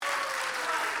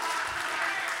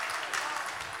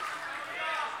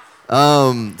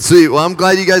Sweet. Well, I'm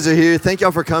glad you guys are here. Thank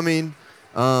y'all for coming.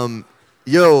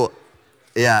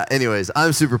 Anyways,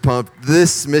 I'm super pumped.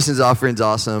 This missions offering's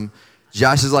awesome.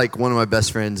 Josh is like one of my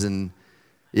best friends, and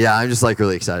yeah, I'm just like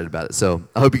really excited about it. So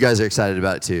I hope you guys are excited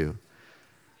about it too.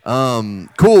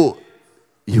 Cool.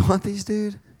 You want these,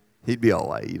 dude? He'd be all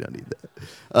white. You don't need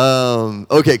that.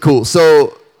 Okay, cool.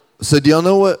 So do y'all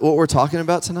know what we're talking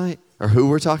about tonight, or who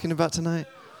we're talking about tonight?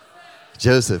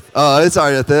 Joseph. Oh, it's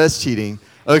all right. That's cheating.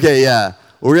 Okay, yeah.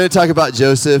 We're going to talk about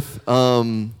Joseph.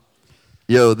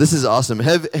 This is awesome.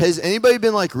 Has anybody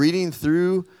been like reading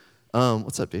through,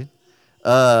 what's up, dude?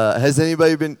 Has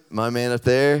anybody been, my man up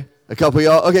there? A couple of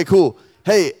y'all? Okay, cool.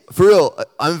 Hey, for real,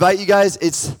 I invite you guys.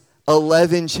 It's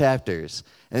 11 chapters.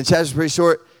 And the chapters are pretty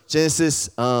short. Genesis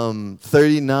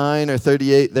 39 or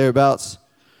 38, thereabouts,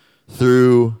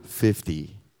 through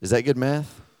 50. Is that good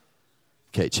math?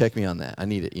 Okay, check me on that. I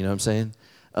need it. You know what I'm saying?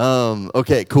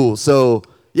 Okay, cool. So,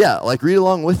 yeah, like read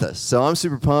along with us. So I'm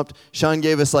super pumped. Sean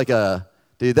gave us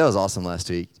dude, that was awesome last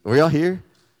week. Were y'all here?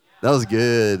 That was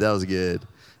good.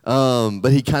 But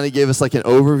he kind of gave us like an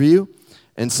overview.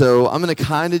 And so I'm going to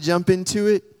kind of jump into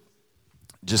it,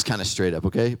 just kind of straight up,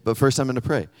 okay? But first I'm going to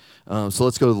pray. So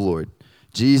let's go to the Lord.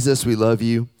 Jesus, we love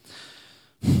you.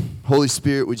 Holy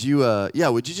Spirit, would you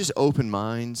just open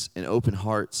minds and open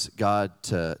hearts, God,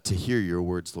 to hear your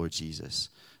words, Lord Jesus.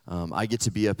 I get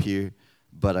to be up here,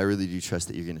 but I really do trust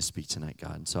that you're going to speak tonight,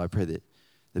 God. And so I pray that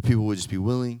the people would just be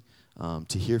willing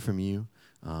to hear from you,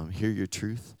 hear your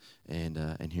truth, and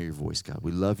hear your voice, God.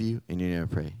 We love you, and in your name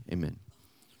I pray. Amen.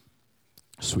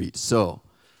 Sweet. So,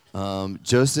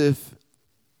 Joseph,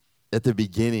 at the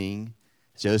beginning,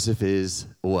 Joseph is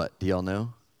what? Do y'all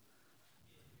know?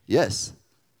 Yes,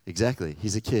 exactly.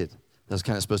 He's a kid. That was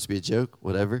kind of supposed to be a joke,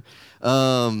 whatever.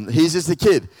 He's just a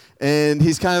kid, and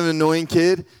he's kind of an annoying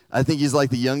kid. I think he's like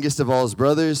the youngest of all his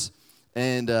brothers,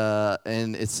 and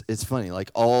it's funny. Like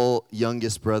all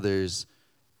youngest brothers,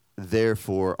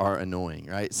 therefore, are annoying,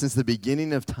 right? Since the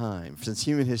beginning of time, since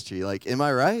human history. Like, am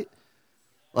I right?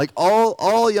 Like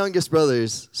all youngest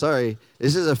brothers. Sorry,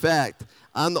 this is a fact.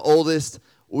 I'm the oldest.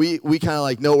 We kind of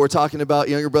like know what we're talking about.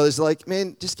 Younger brothers are like,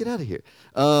 man, just get out of here.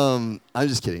 I'm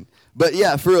just kidding. But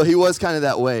yeah, for real, he was kind of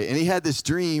that way. And he had this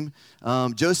dream.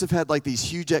 Joseph had like these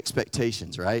huge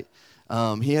expectations, right?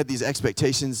 He had these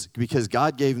expectations because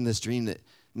God gave him this dream that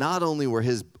not only were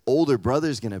his older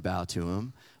brothers going to bow to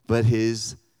him, but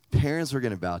his parents were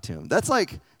going to bow to him. That's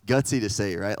like gutsy to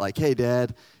say, right? Like, hey,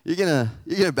 Dad, you're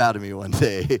gonna bow to me one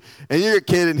day. And you're a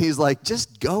kid, and he's like,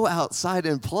 just go outside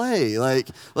and play. Like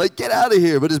get out of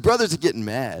here. But his brothers are getting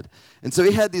mad. And so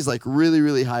he had these like really,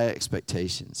 really high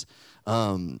expectations.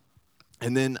 And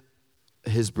then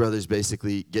his brothers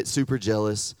basically get super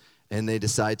jealous, and they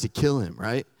decide to kill him,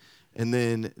 right? And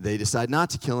then they decide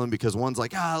not to kill him because one's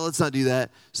like, let's not do that.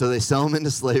 So they sell him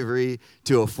into slavery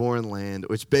to a foreign land,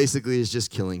 which basically is just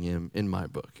killing him in my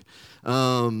book.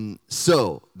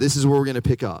 So this is where we're going to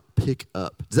pick up. Does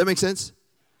that make sense?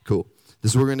 Cool.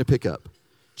 This is where we're going to pick up.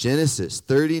 Genesis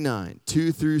 39,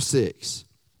 2 through 6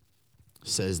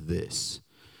 says this.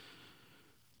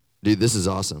 Dude, this is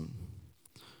awesome.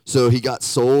 So he got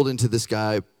sold into this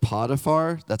guy,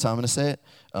 Potiphar. That's how I'm going to say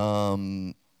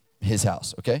it. His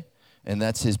house, okay? And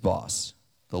that's his boss.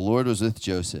 The Lord was with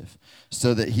Joseph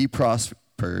so that he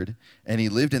prospered, and he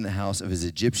lived in the house of his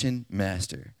Egyptian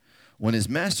master. When his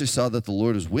master saw that the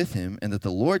Lord was with him and that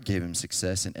the Lord gave him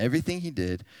success in everything he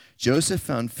did, Joseph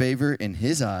found favor in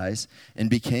his eyes and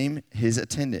became his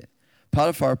attendant.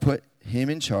 Potiphar put him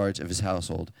in charge of his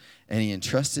household, and he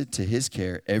entrusted to his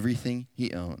care everything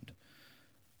he owned.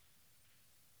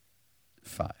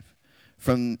 5.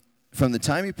 From the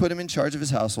time he put him in charge of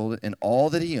his household and all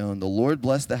that he owned, the Lord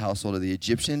blessed the household of the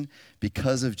Egyptian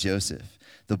because of Joseph.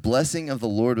 The blessing of the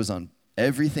Lord was on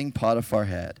everything Potiphar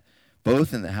had,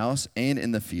 both in the house and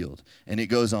in the field. And it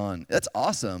goes on. That's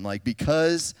awesome. Like,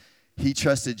 because he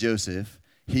trusted Joseph,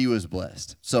 he was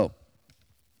blessed. So,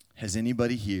 has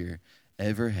anybody here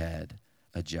ever had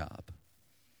a job?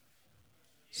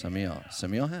 Some of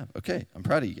y'all have. Okay, I'm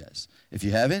proud of you guys. If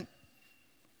you haven't,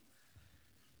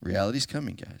 reality's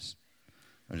coming, guys.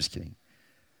 I'm just kidding.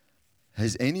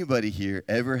 Has anybody here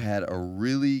ever had a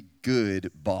really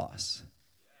good boss?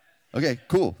 Okay,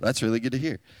 cool. That's really good to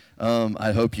hear.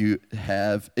 I hope you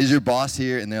have. Is your boss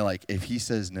here? And they're like, if he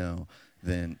says no,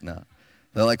 then no.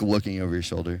 They're like looking over your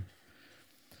shoulder.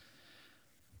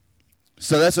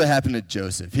 So that's what happened to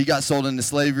Joseph. He got sold into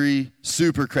slavery,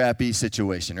 super crappy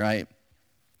situation, right?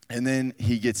 And then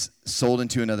he gets sold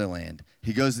into another land.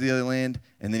 He goes to the other land,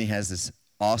 and then he has this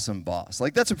awesome boss.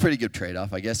 Like, that's a pretty good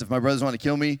trade-off, I guess. If my brothers want to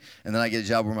kill me, and then I get a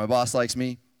job where my boss likes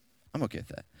me, I'm okay with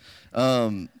that.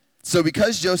 So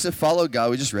because Joseph followed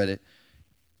God, we just read it,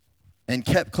 and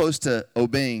kept close to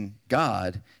obeying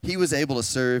God, he was able to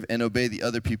serve and obey the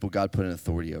other people God put in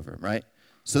authority over him, right?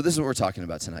 So this is what we're talking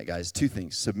about tonight, guys. Two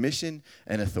things, submission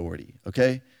and authority,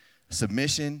 okay?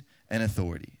 Submission and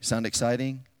authority. Sound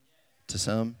exciting to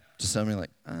some? To some, you're like,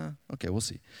 okay, we'll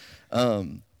see.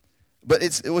 But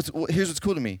here's what's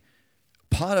cool to me.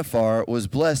 Potiphar was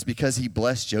blessed because he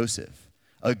blessed Joseph.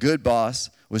 A good boss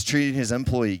was treating his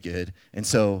employee good, and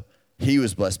so he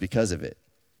was blessed because of it.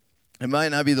 It might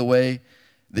not be the way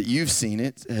that you've seen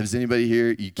it. Has anybody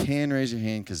here, you can raise your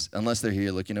hand, because unless they're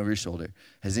here looking over your shoulder,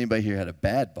 has anybody here had a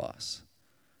bad boss?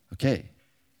 Okay.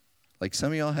 Like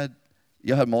some of y'all had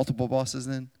multiple bosses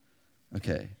then?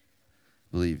 Okay.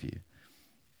 Believe you.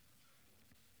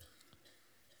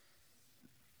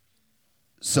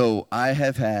 So I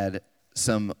have had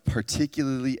some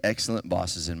particularly excellent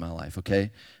bosses in my life,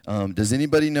 okay? Does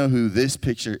anybody know who this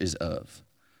picture is of?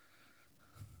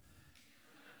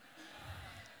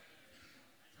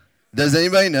 Does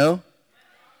anybody know?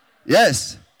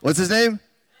 Yes. What's his name?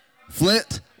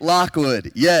 Flint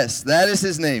Lockwood. Yes, that is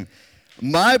his name.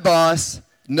 My boss,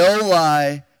 no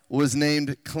lie, was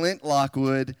named Clint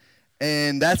Lockwood,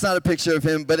 and that's not a picture of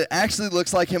him, but it actually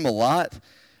looks like him a lot.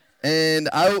 And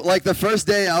like the first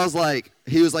day,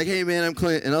 he was like, hey man, I'm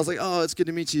Clint, and I was like, oh, it's good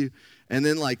to meet you. And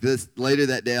then later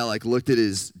that day, I looked at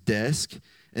his desk,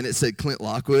 and it said Clint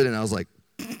Lockwood, and I was like,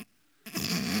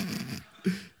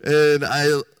 and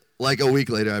a week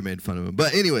later, I made fun of him.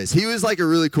 But anyways, he was a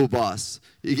really cool boss.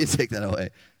 You can take that away.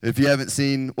 If you haven't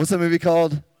seen, what's that movie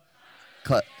called?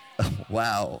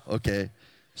 Wow, okay.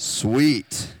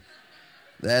 Sweet.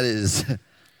 That is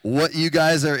what you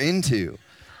guys are into.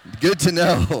 Good to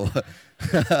know.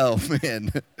 Oh,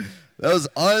 man. That was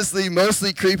honestly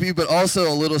mostly creepy, but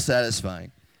also a little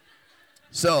satisfying.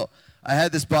 So I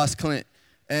had this boss, Clint,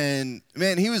 and,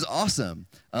 man, he was awesome.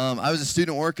 I was a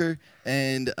student worker,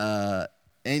 and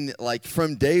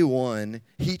from day one,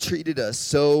 he treated us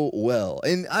so well.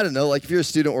 And I don't know, if you're a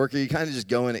student worker, you kind of just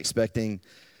go in expecting,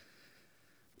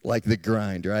 the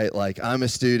grind, right? I'm a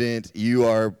student, you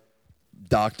are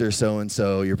Dr.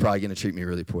 So-and-so, you're probably going to treat me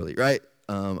really poorly, right?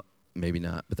 Maybe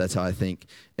not, but that's how I think.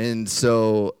 And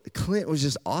so Clint was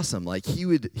just awesome. He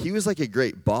was a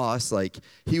great boss.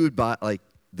 He would buy,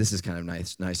 this is kind of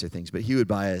nicer things, but he would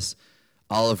buy us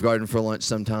Olive Garden for lunch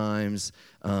sometimes,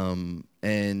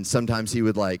 and sometimes he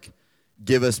would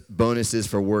give us bonuses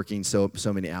for working so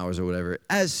many hours or whatever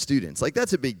as students.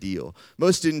 That's a big deal.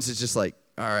 Most students, it's just all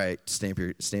right, stamp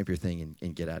your thing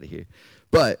and get out of here.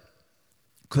 But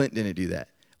Clint didn't do that.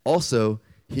 Also,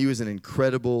 he was an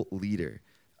incredible leader.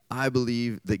 I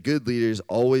believe that good leaders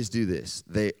always do this.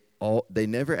 They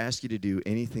never ask you to do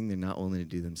anything they're not willing to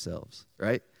do themselves,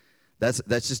 right? That's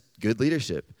just good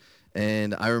leadership.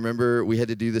 And I remember we had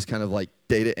to do this kind of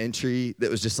data entry that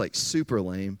was just super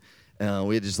lame. We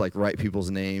had to just write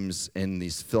people's names and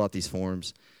fill out these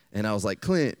forms. And I was like,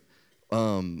 Clint,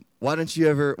 why don't you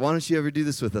ever do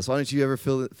this with us? Why don't you ever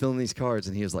fill in these cards?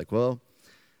 And he was like, well,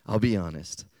 I'll be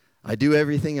honest. I do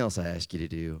everything else I ask you to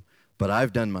do, but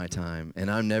I've done my time,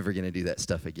 and I'm never going to do that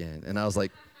stuff again. And I was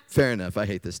like, fair enough. I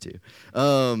hate this too.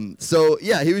 So,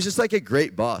 yeah, he was just a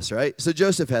great boss, right? So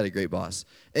Joseph had a great boss.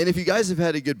 And if you guys have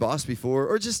had a good boss before,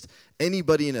 or just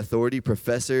anybody in authority,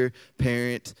 professor,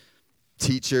 parent,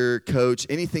 teacher, coach,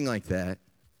 anything like that,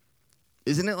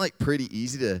 isn't it pretty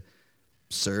easy to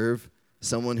serve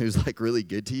someone who's really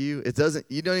good to you?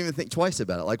 You don't even think twice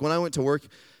about it. When I went to work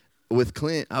with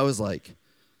Clint, I was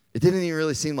it didn't even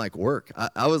really seem like work.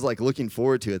 I was looking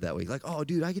forward to it that week. Oh,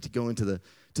 dude, I get to go into the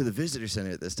visitor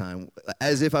center at this time,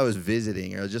 as if I was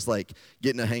visiting or just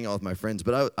getting to hang out with my friends.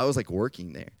 But I was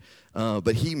working there.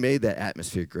 But he made that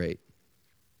atmosphere great.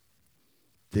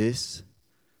 This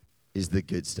is the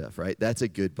good stuff, right? That's a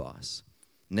good boss.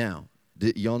 Now,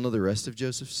 y'all know the rest of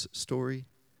Joseph's story?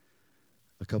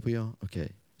 A couple of y'all? Okay.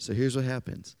 So here's what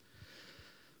happens.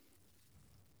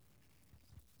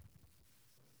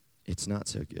 It's not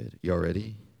so good. Y'all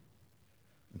ready?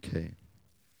 Okay.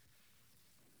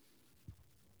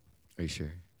 Are you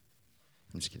sure?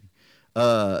 I'm just kidding.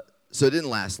 So it didn't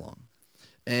last long.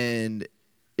 And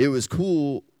it was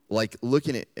cool,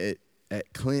 looking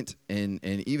at Clint and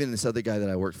even this other guy that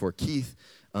I worked for, Keith,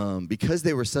 because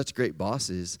they were such great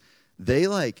bosses, they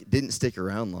didn't stick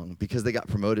around long because they got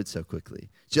promoted so quickly.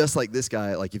 Just like this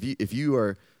guy, if you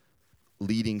are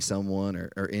leading someone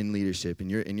or in leadership and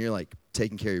you're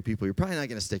taking care of your people, you're probably not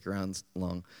going to stick around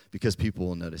long because people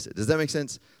will notice it. Does that make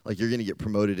sense? You're going to get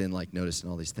promoted and noticing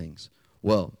all these things.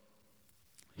 Well,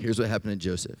 here's what happened to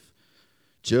Joseph.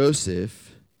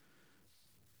 Joseph,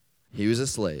 he was a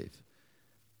slave.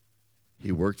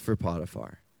 He worked for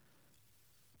Potiphar.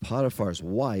 Potiphar's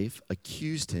wife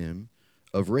accused him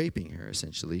of raping her,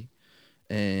 essentially,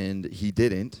 and he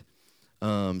didn't.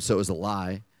 So it was a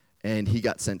lie, and he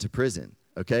got sent to prison,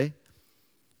 okay?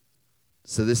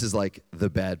 So this is like the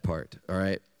bad part, all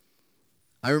right?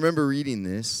 I remember reading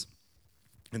this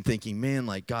and thinking, man,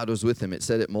 like God was with him. It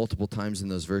said it multiple times in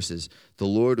those verses. The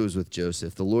Lord was with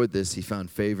Joseph. The Lord this, he found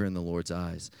favor in the Lord's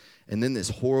eyes. And then this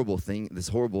horrible thing, this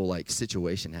horrible like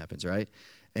situation happens, right?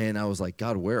 And I was like,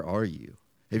 God, where are you?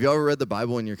 Have you ever read the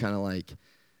Bible and you're kind of like,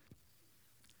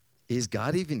 is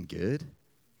God even good?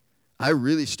 I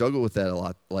really struggle with that a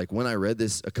lot. Like when I read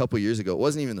this a couple years ago, it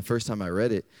wasn't even the first time I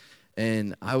read it.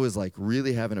 And I was like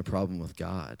really having a problem with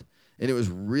God. And it was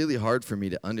really hard for me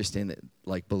to understand that,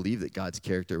 like believe that God's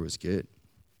character was good.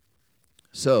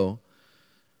 So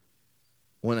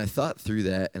when I thought through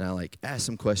that and I like asked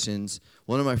some questions,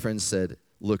 one of my friends said,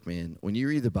 look, man, when you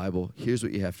read the Bible, here's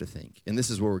what you have to think. And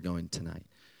this is where we're going tonight.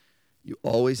 You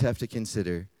always have to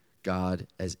consider God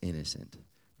as innocent.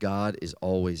 God is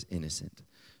always innocent.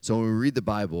 So when we read the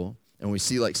Bible and we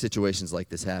see like situations like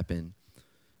this happen,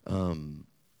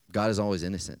 God is always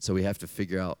innocent. So we have to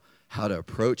figure out how to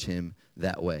approach him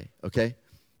that way, okay?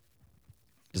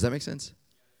 Does that make sense?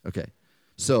 Okay.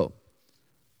 So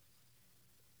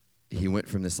he went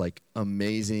from this like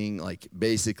amazing, like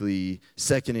basically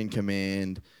second in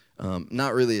command,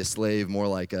 not really a slave, more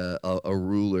like a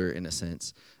ruler in a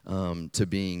sense, to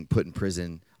being put in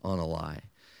prison on a lie.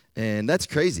 And that's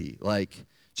crazy. Like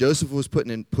Joseph was put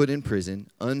in prison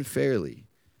unfairly.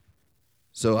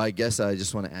 So I guess I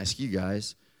just want to ask you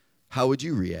guys, how would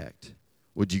you react?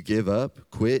 Would you give up,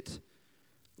 quit,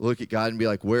 look at God and be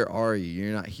like, where are you?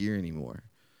 You're not here anymore.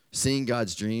 Seeing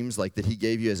God's dreams like that he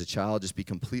gave you as a child just be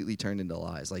completely turned into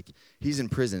lies. Like he's in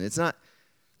prison. It's not,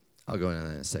 I'll go into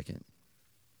that in a second.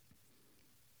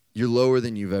 You're lower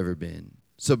than you've ever been.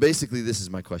 So basically this is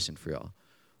my question for y'all.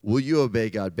 Will you obey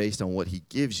God based on what he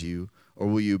gives you, or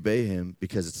will you obey him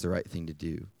because it's the right thing to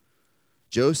do?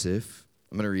 Joseph,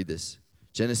 I'm going to read this.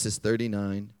 Genesis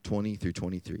 39, 20 through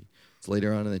 23. It's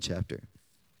later on in the chapter.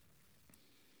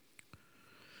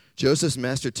 Joseph's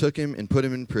master took him and put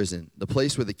him in prison, the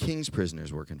place where the king's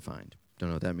prisoners were confined. Don't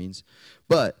know what that means.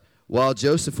 But while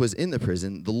Joseph was in the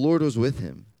prison, the Lord was with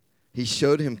him. He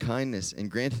showed him kindness and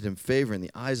granted him favor in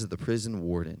the eyes of the prison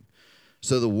warden.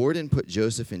 So the warden put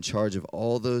Joseph in charge of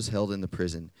all those held in the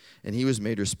prison, and he was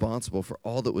made responsible for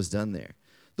all that was done there.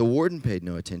 The warden paid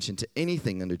no attention to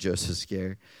anything under Joseph's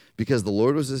care, because the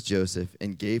Lord was with Joseph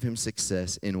and gave him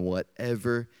success in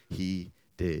whatever he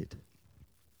did.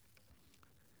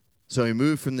 So he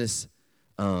moved from this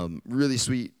really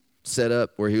sweet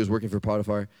setup where he was working for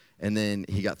Potiphar, and then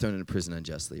he got thrown into prison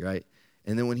unjustly, right?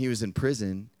 And then when he was in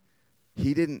prison,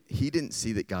 he didn't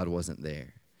see that God wasn't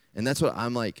there. And that's what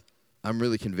I'm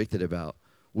really convicted about.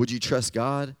 Would you trust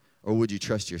God, or would you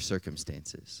trust your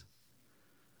circumstances?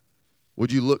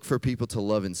 Would you look for people to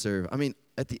love and serve? I mean,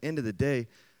 at the end of the day,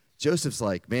 Joseph's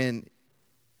like, man,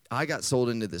 I got sold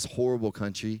into this horrible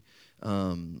country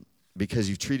because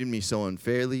you've treated me so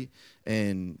unfairly.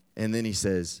 And then he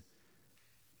says,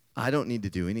 I don't need to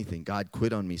do anything. God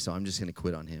quit on me, so I'm just going to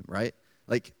quit on him, right?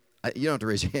 Like, you don't have to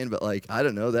raise your hand, but like, I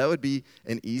don't know. That would be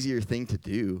an easier thing to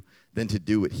do than to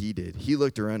do what he did. He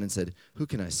looked around and said, who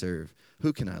can I serve?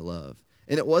 Who can I love?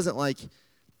 And it wasn't like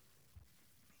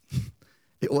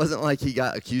he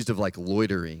got accused of like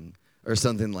loitering or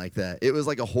something like that. It was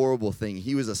like a horrible thing.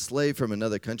 He was a slave from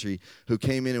another country who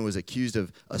came in and was accused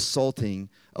of assaulting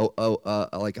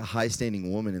like a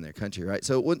high-standing woman in their country, right?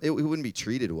 So it wouldn't be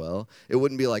treated well. It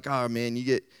wouldn't be like, oh man,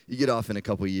 you get off in a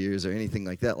couple years or anything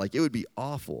like that. Like it would be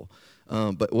awful.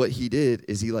 But what he did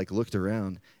is he like looked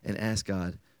around and asked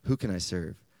God, who can I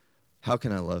serve? How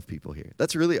can I love people here?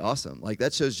 That's really awesome. Like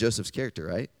that shows Joseph's character,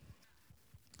 right?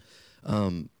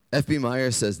 F.B. Meyer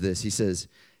says this. He says,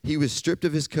 he was stripped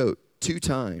of his coat 2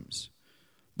 times,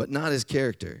 but not his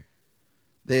character.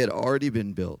 That had already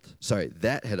been built,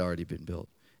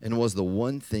 and was the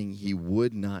one thing he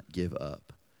would not give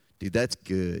up. Dude, that's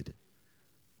good.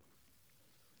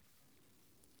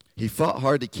 He fought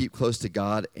hard to keep close to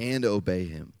God and obey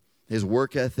him. His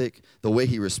work ethic, the way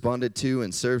he responded to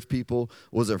and served people,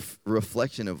 was a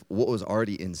reflection of what was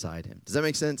already inside him. Does that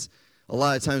make sense? A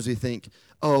lot of times we think,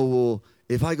 oh, well,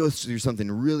 if I go through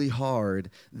something really hard,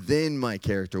 then my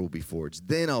character will be forged.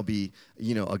 Then I'll be,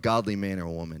 a godly man or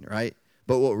woman, right?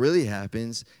 But what really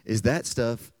happens is that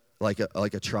stuff, like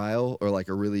a trial or like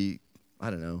a really,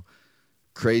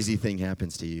 crazy thing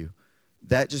happens to you.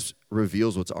 That just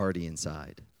reveals what's already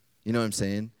inside. You know what I'm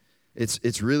saying?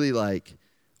 It's really like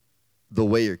the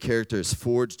way your character is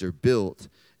forged or built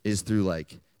is through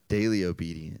like daily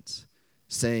obedience,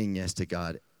 saying yes to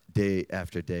God, day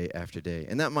after day after day.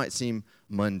 And that might seem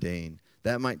mundane.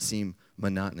 That might seem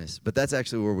monotonous. But that's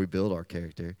actually where we build our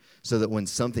character, so that when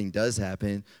something does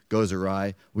happen, goes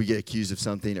awry, we get accused of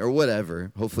something or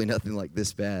whatever, hopefully nothing like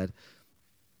this bad.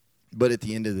 But at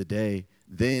the end of the day,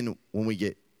 then when we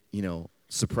get,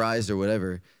 surprised or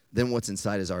whatever, then what's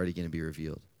inside is already going to be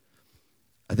revealed.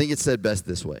 I think it's said best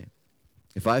this way.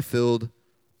 If I filled,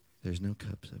 there's no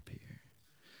cups up here.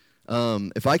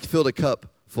 If I filled a cup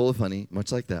full of honey,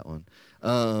 much like that one,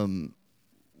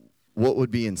 what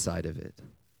would be inside of it?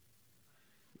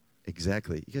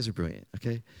 Exactly. You guys are brilliant,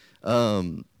 okay?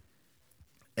 And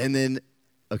then,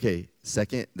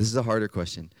 second, this is a harder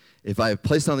question. If I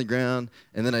placed it on the ground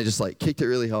and then I just kicked it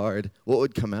really hard, what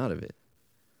would come out of it?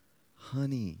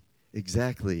 Honey.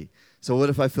 Exactly. So what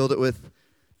if I filled it with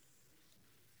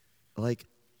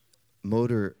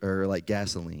motor or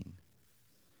gasoline?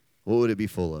 What would it be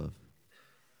full of?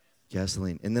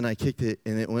 Gasoline. And then I kicked it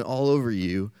and it went all over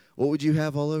you. What would you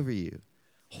have all over you?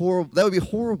 Horrible. That would be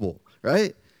horrible,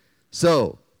 right?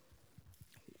 So,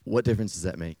 what difference does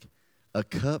that make? A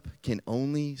cup can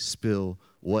only spill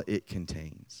what it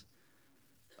contains.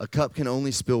 A cup can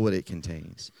only spill what it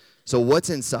contains. So what's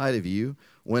inside of you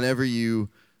whenever you,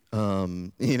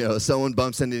 someone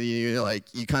bumps into you and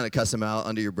you kind of cuss them out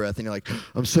under your breath and you're like,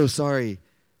 I'm so sorry.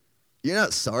 You're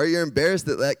not sorry. You're embarrassed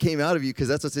that came out of you because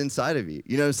that's what's inside of you.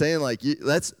 You know what I'm saying?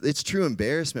 It's true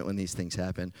embarrassment when these things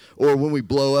happen. Or when we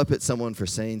blow up at someone for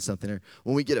saying something, or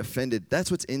when we get offended, that's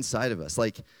what's inside of us.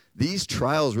 These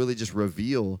trials really just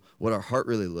reveal what our heart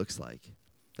really looks like.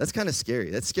 That's kind of scary.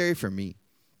 That's scary for me.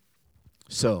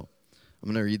 So, I'm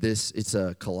going to read this. It's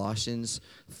Colossians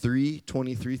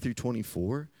 3:23 through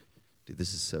 24. Dude,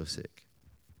 this is so sick.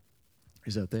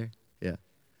 Is that there? Yeah.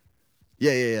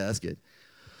 Yeah, that's good.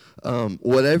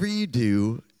 Whatever you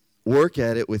do, work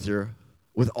at it with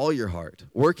all your heart,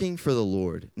 working for the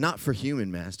Lord, not for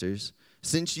human masters,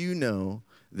 since you know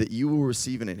that you will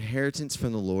receive an inheritance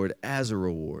from the Lord as a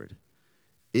reward.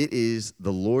 It is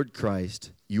the Lord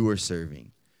Christ you are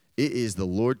serving. It is the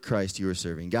Lord Christ you are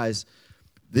serving. Guys,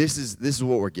 this is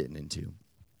what we're getting into.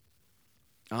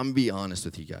 I'm going to be honest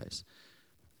with you guys,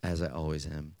 as I always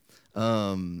am.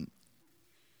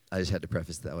 I just had to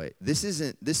preface it that way.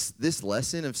 This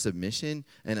lesson of submission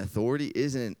and authority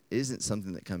isn't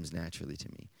something that comes naturally to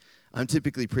me. I'm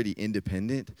typically pretty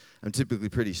independent. I'm typically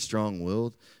pretty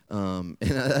strong-willed, and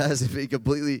that hasn't been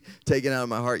completely taken out of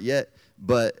my heart yet.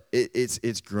 But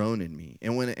it's grown in me.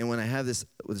 And when I have this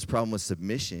problem with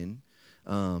submission,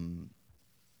 and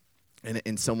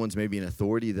someone's maybe an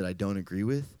authority that I don't agree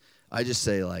with, I just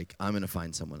say I'm gonna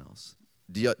find someone else.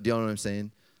 Do y'all know what I'm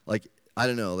saying? I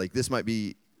don't know. This might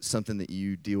be something that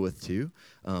you deal with too.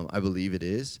 I believe it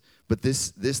is. But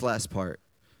this last part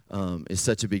is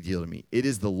such a big deal to me. It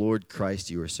is the Lord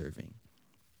Christ you are serving.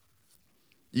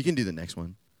 You can do the next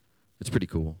one. It's pretty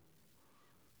cool.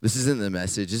 This isn't the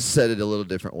Message. It's said it a little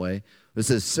different way. It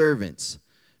says, servants,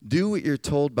 do what you're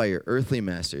told by your earthly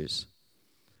masters.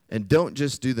 And don't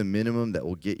just do the minimum that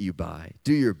will get you by.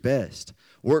 Do your best.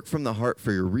 Work from the heart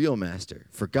for your real master,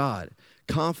 for God,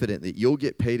 confident that you'll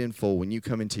get paid in full when you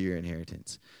come into your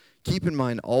inheritance. Keep in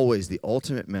mind always the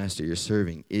ultimate master you're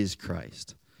serving is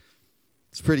Christ.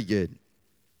 It's pretty good.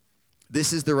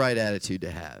 This is the right attitude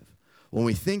to have. When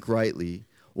we think rightly,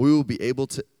 we will be able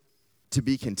to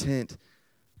be content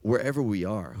wherever we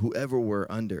are, whoever we're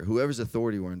under, whoever's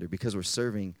authority we're under, because we're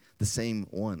serving the same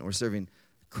one. We're serving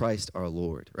Christ our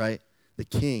Lord, right? The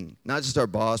King, not just our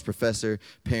boss, professor,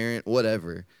 parent,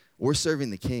 whatever. We're serving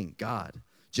the King, God.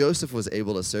 Joseph was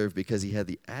able to serve because he had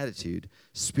the attitude,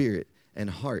 spirit, and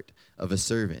heart of a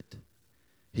servant.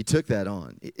 He took that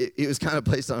on. It was kind of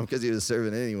placed on him because he was a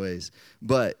servant anyways,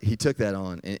 but he took that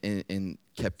on and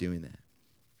kept doing that.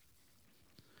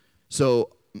 So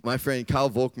my friend Kyle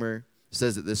Volkmer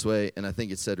says it this way, and I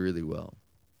think it's said really well.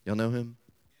 Y'all know him?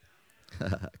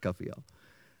 A couple of y'all.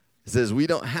 It says, we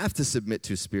don't have to submit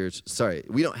to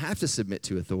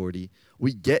authority.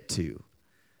 We get to.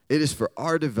 It is for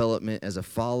our development as a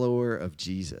follower of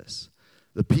Jesus.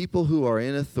 The people who are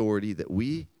in authority that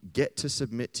we get to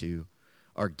submit to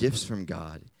are gifts from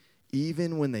God,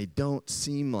 even when they don't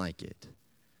seem like it,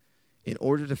 in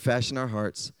order to fashion our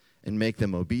hearts and make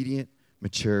them obedient,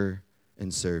 mature,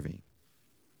 and serving.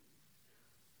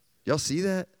 Y'all see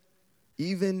that?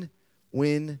 Even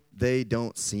when they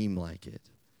don't seem like it.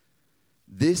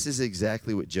 This is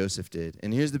exactly what Joseph did.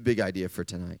 And here's the big idea for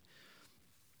tonight.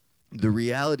 The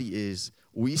reality is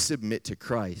we submit to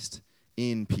Christ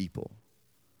in people.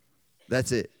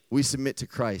 That's it. We submit to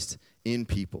Christ in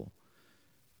people.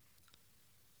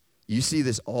 You see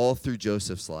this all through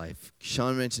Joseph's life.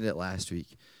 Sean mentioned it last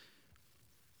week.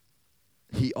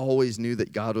 he always knew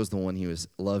that God was the one he was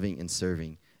loving and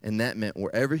serving. And that meant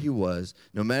wherever he was,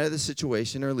 no matter the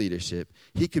situation or leadership,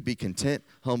 he could be content,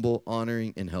 humble,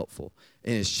 honoring, and helpful.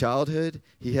 In his childhood,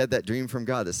 he had that dream from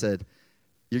God that said,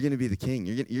 you're going to be the king.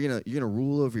 You're going to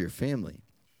rule over your family.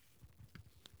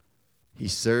 He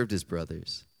served his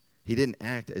brothers. He didn't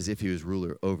act as if he was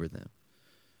ruler over them.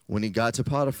 When he got to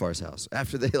Potiphar's house,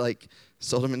 after they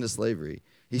sold him into slavery,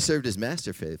 he served his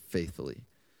master faithfully.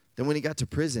 Then when he got to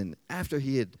prison,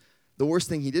 the worst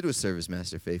thing he did was serve his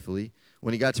master faithfully.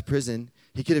 When he got to prison,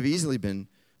 he could have easily been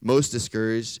most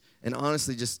discouraged and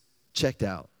honestly just checked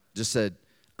out. Just said,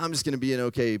 I'm just going to be an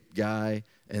okay guy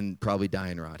and probably die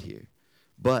and rot here.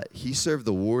 But he served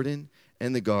the warden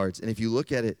and the guards. And if you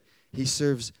look at it, he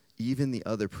serves even the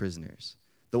other prisoners,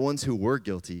 the ones who were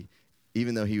guilty,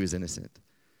 even though he was innocent.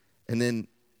 And then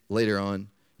later on,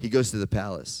 he goes to the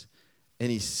palace, and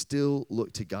he still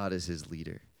looked to God as his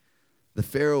leader. The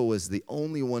Pharaoh was the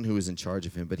only one who was in charge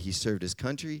of him, but he served his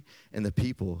country and the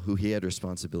people who he had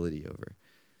responsibility over.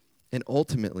 And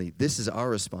ultimately, this is our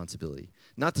responsibility,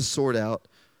 not to sort out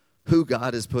who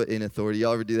God has put in authority.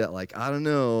 Y'all ever do that? I don't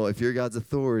know if you're God's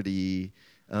authority,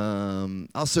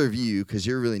 I'll serve you because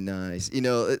you're really nice.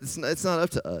 It's not up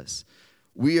to us.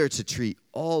 We are to treat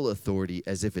all authority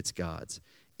as if it's God's,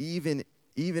 even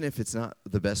if it's not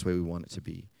the best way we want it to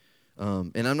be.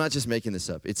 And I'm not just making this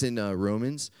up. It's in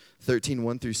Romans 13,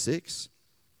 1 through 6.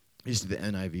 I used to do the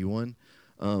NIV one.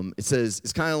 It says,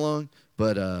 it's kind of long,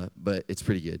 but it's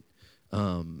pretty good.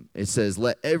 It says,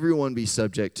 let everyone be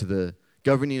subject to the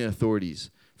governing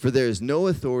authorities, for there is no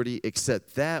authority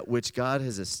except that which God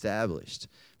has established.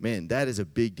 Man, that is a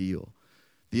big deal.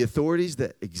 The authorities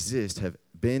that exist have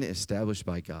been established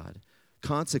by God.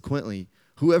 Consequently,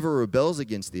 whoever rebels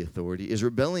against the authority is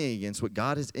rebelling against what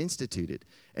God has instituted,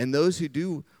 and those who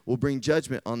do will bring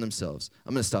judgment on themselves.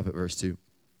 I'm going to stop at verse 2.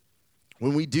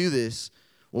 When we do this,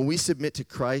 when we submit to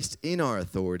Christ in our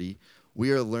authority,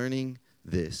 we are learning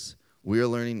this. We are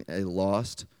learning a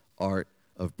lost art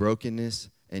of brokenness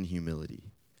and humility.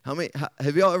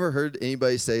 Have y'all ever heard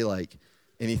anybody say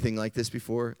anything like this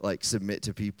before? Submit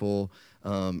to people,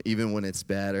 even when it's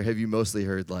bad? Or have you mostly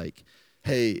heard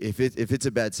hey, if it's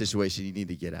a bad situation, you need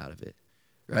to get out of it,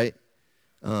 right?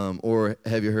 Or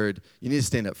have you heard, you need to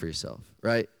stand up for yourself,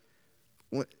 right?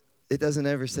 It doesn't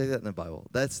ever say that in the Bible.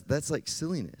 That's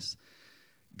silliness.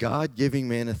 God giving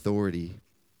man authority,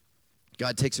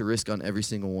 God takes a risk on every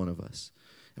single one of us.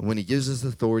 And when he gives us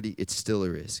authority, it's still a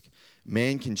risk.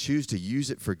 Man can choose to use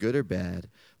it for good or bad,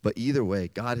 but either way,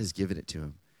 God has given it to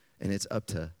him. And it's up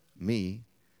to me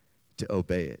to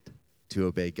obey it, to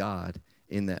obey God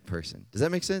in that person. Does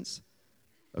that make sense?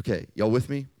 Okay, y'all with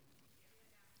me?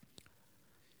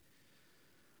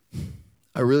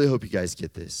 I really hope you guys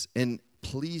get this. And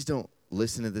please don't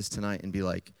listen to this tonight and be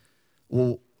like,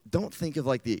 well, don't think of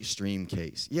the extreme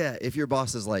case. Yeah, if your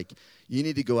boss is you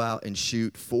need to go out and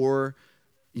shoot 4,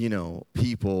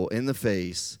 people in the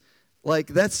face,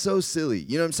 that's so silly.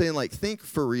 You know what I'm saying? Think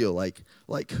for real.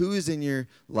 Who is in your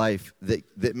life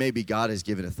that maybe God has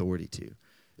given authority to?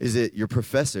 Is it your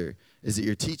professor? Is it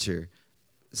your teacher?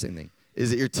 Same thing.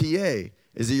 Is it your TA?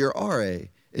 Is it your RA?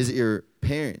 Is it your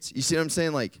parents? You see what I'm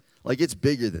saying? It's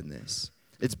bigger than this.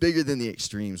 It's bigger than the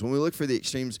extremes. When we look for the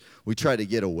extremes, we try to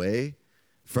get away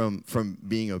from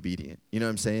being obedient. You know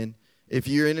what I'm saying? If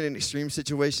you're in an extreme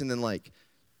situation, then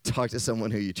talk to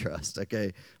someone who you trust,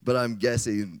 okay? But I'm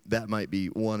guessing that might be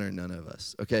one or none of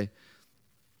us, okay?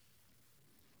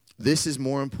 This is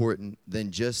more important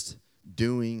than just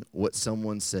doing what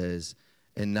someone says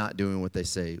and not doing what they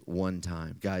say one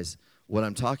time. Guys, what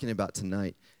I'm talking about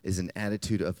tonight is an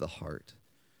attitude of the heart.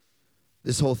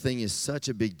 This whole thing is such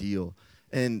a big deal.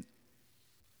 And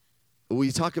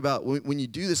we talk about when you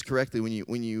do this correctly, when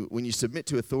you submit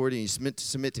to authority and you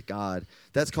submit to God,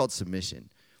 that's called submission.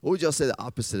 What would y'all say the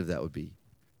opposite of that would be?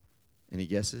 Any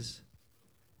guesses?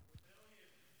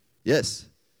 Yes.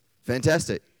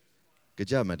 Fantastic. Good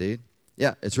job, my dude.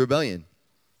 Yeah, it's rebellion.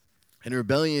 And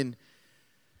rebellion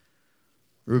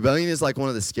is one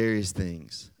of the scariest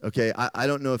things. Okay, I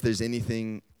don't know if there's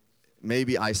anything,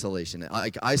 maybe isolation.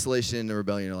 Isolation and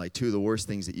rebellion are two of the worst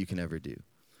things that you can ever do.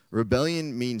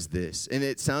 Rebellion means this, and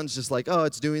it sounds just oh,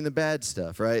 it's doing the bad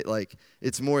stuff, right?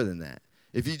 It's more than that.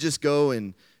 If you just go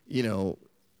and,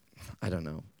 I don't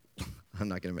know. I'm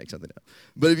not going to make something up.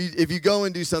 But if you go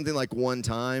and do something one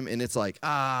time, and it's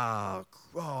I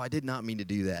did not mean to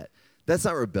do that. That's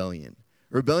not rebellion.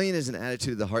 Rebellion is an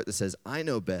attitude of the heart that says, I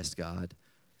know best, God.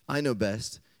 I know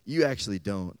best. You actually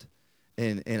don't.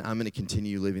 And I'm going to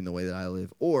continue living the way that I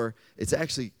live. Or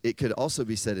it could also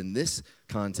be said in this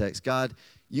context, God,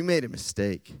 you made a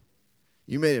mistake.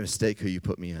 You made a mistake who you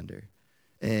put me under.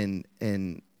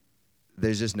 and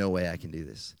there's just no way I can do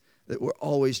this. That we're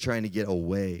always trying to get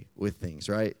away with things,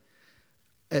 right?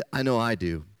 I know I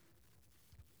do.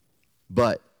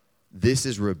 But this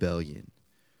is rebellion.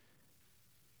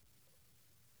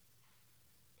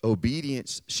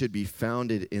 Obedience should be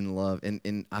founded in love,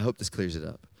 and I hope this clears it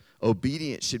up.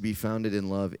 Obedience should be founded in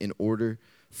love in order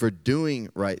for doing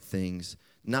right things,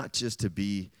 not just to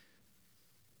be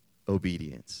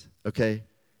obedience, okay?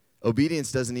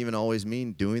 Obedience doesn't even always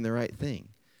mean doing the right thing.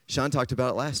 Sean talked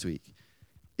about it last week.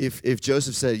 If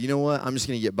Joseph said, you know what, I'm just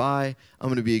going to get by, I'm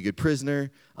going to be a good prisoner,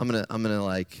 I'm going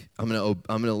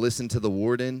to listen to the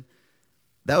warden,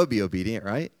 that would be obedient,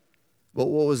 right? But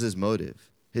what was his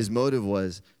motive? His motive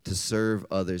was to serve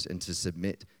others and to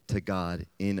submit to God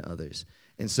in others.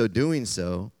 And so doing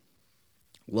so,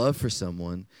 love for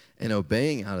someone and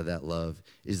obeying out of that love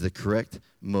is the correct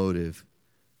motive,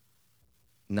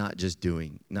 not just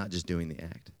doing the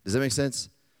act. Does that make sense?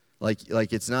 Like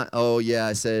it's not, oh yeah,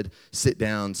 I said sit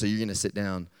down, so you're gonna sit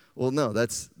down. Well, no,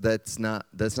 that's not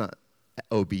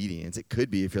obedience. It could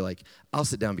be if you're like, I'll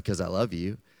sit down because I love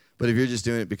you. But if you're just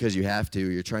doing it because you have to,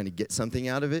 you're trying to get something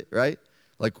out of it, right?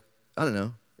 Like, I don't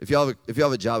know. If y'all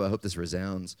have a job, I hope this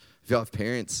resounds. If y'all have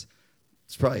parents,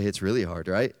 this probably hits really hard,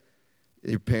 right?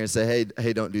 Your parents say,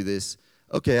 hey, don't do this.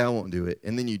 Okay, I won't do it.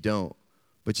 And then you don't.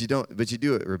 But you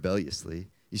do it rebelliously.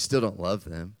 You still don't love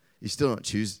them. You still don't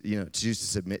choose to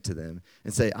submit to them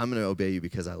and say, I'm going to obey you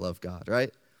because I love God, right?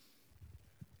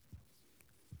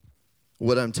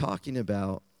 What I'm talking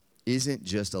about isn't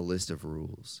just a list of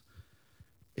rules.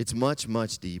 It's much,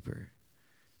 much deeper.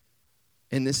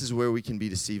 And this is where we can be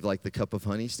deceived, like the cup of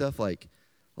honey stuff, like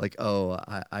oh,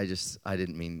 I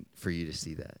didn't mean for you to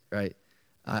see that, right?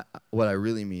 What I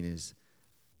really mean is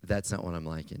that's not what I'm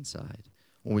like inside.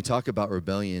 When we talk about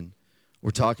rebellion,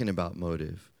 we're talking about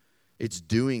motive. It's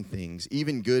doing things,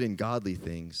 even good and godly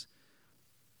things,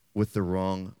 with the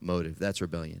wrong motive. That's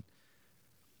rebellion.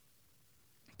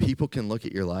 People can look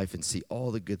at your life and see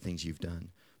all the good things you've done,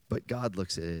 but God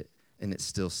looks at it and it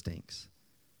still stinks.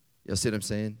 Y'all see what I'm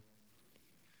saying?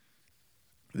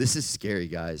 This is scary,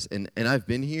 guys. And I've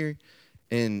been here,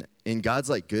 and God's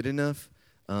like good enough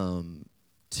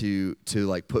to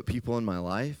like put people in my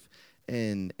life,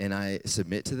 and I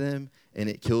submit to them, and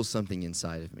it kills something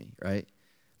inside of me, right?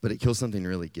 But it kills something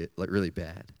really good, like really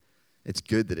bad. It's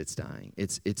good that it's dying.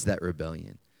 It's that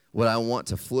rebellion. What I want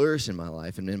to flourish in my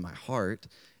life and in my heart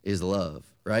is love,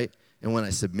 right? And when I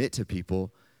submit to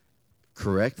people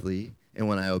correctly, and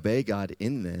when I obey God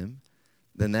in them,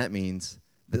 then that means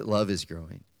that love is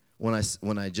growing. When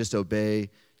I just obey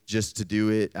just to do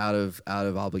it out of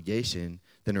obligation,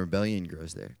 then rebellion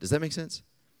grows there. Does that make sense?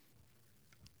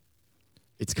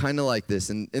 It's kind of like this,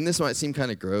 and this might seem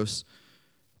kind of gross,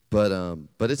 but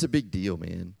it's a big deal,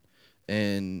 man.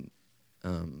 And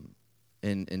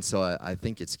so I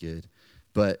think it's good.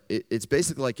 But it's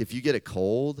basically like if you get a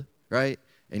cold, right,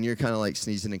 and you're kind of like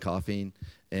sneezing and coughing,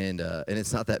 and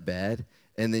it's not that bad,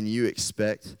 and then you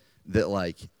expect that,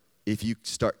 like, if you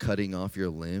start cutting off your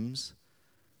limbs,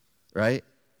 right,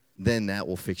 then that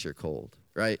will fix your cold,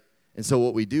 right? And so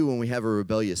what we do when we have a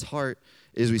rebellious heart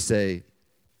is we say,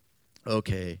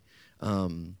 okay,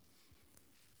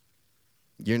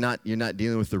 you're not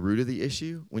dealing with the root of the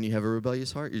issue when you have a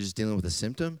rebellious heart. You're just dealing with a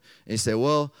symptom. And you say,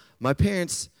 well, my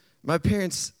parents,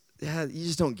 yeah, you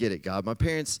just don't get it, God. My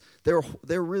parents,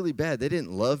 they're really bad. They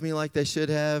didn't love me like they should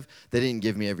have. They didn't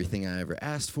give me everything I ever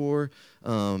asked for.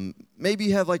 Maybe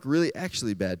you have like really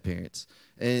actually bad parents.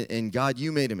 And God,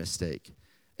 you made a mistake.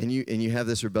 And you have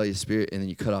this rebellious spirit, and then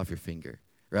you cut off your finger,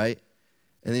 right?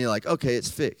 And then you're like, okay, it's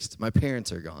fixed. My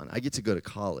parents are gone. I get to go to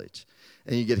college.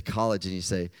 And you get to college and you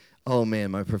say, oh man,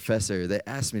 my professor, they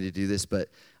asked me to do this, but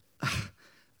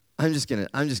I'm just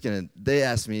gonna, they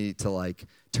asked me to like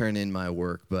turn in my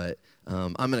work, but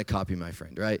I'm gonna copy my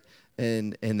friend, right?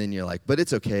 And then you're like, but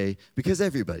it's okay because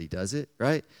everybody does it,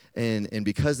 right? And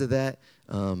because of that,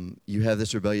 you have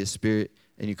this rebellious spirit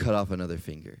and you cut off another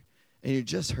finger. And you're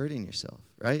just hurting yourself,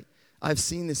 right? I've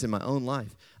seen this in my own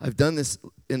life. I've done this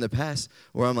in the past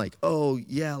where I'm like, oh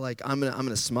yeah, like I'm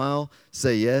gonna smile,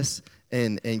 say yes,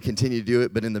 and continue to do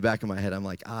it, but in the back of my head, I'm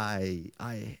like, I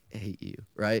hate you,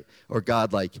 right? Or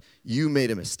God, like, you made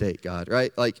a mistake, God,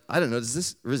 right? Like, I don't know, does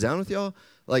this resound with y'all?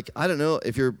 Like, I don't know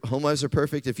if your home lives are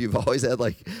perfect, if you've always had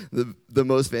like the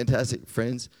most fantastic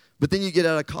friends, but then you get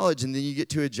out of college and then you get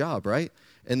to a job, right?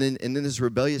 And then this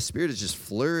rebellious spirit is just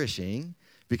flourishing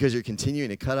because you're continuing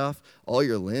to cut off all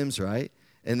your limbs, right?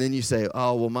 And then you say,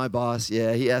 oh, well, my boss,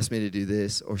 yeah, he asked me to do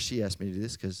this, or she asked me to do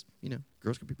this, because,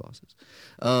 girls can be bosses.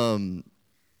 And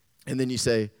then you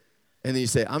say,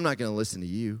 I'm not going to listen to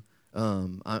you.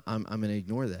 I'm going to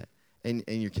ignore that. and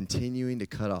you're continuing to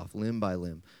cut off limb by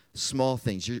limb, small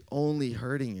things, you're only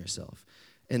hurting yourself.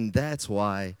 And that's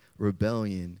why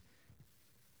rebellion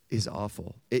is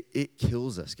awful. It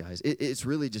kills us, guys. It's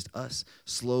really just us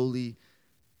slowly,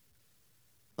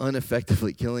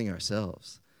 ineffectively killing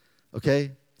ourselves.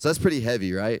 Okay? So that's pretty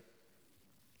heavy, right?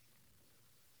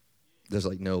 There's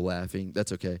like no laughing.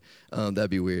 That's okay. That'd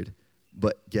be weird.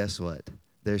 But guess what?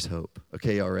 There's hope.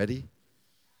 Okay, y'all ready?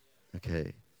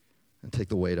 Okay. And take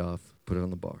the weight off, put it on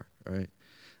the bar, all right?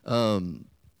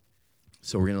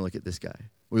 So we're going to look at this guy.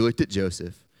 We looked at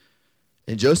Joseph,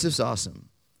 and Joseph's awesome,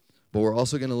 but we're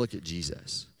also going to look at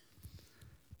Jesus.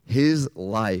 His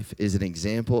life is an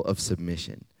example of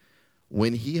submission.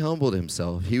 When he humbled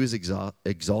himself, he was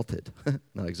exalted.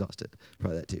 Not exhausted,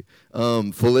 probably that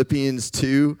too. Philippians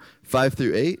 2, 5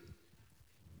 through 8.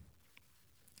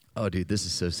 Oh, dude, this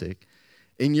is so sick.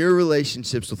 In your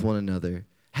relationships with one another,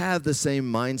 have the same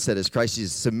mindset as Christ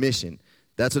Jesus. Submission.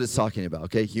 That's what it's talking about,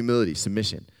 okay? Humility,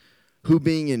 submission. Who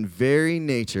being in very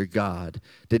nature God,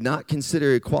 did not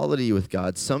consider equality with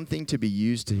God something to be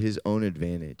used to his own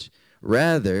advantage.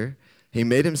 Rather, he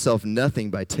made himself nothing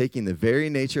by taking the very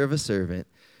nature of a servant,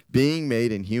 being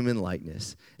made in human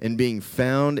likeness, and being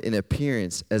found in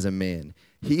appearance as a man.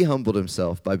 He humbled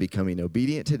himself by becoming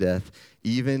obedient to death,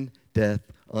 even death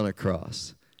on a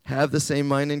cross. Have the same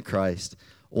mind in Christ,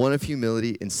 one of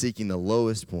humility and seeking the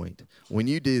lowest point. When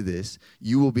you do this,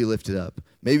 you will be lifted up.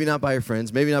 Maybe not by your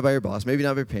friends, maybe not by your boss, maybe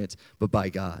not by your parents, but by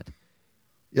God.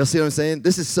 Y'all see what I'm saying?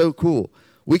 This is so cool.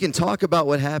 We can talk about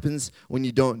what happens when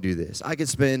you don't do this. I could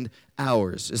spend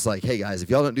hours. It's like, hey guys, if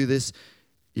y'all don't do this,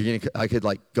 I could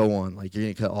like go on. Like you're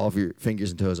gonna cut all of your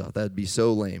fingers and toes off. That'd be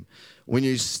so lame. When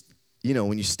you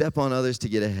step on others to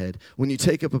get ahead, when you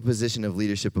take up a position of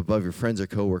leadership above your friends or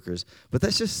coworkers, but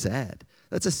that's just sad.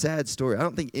 That's a sad story. I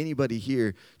don't think anybody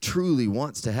here truly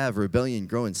wants to have rebellion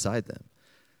grow inside them.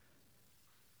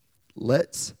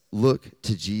 Let's look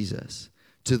to Jesus,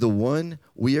 to the one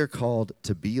we are called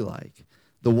to be like,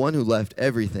 the one who left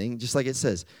everything, just like it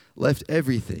says, left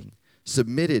everything,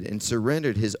 submitted and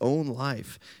surrendered his own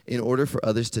life in order for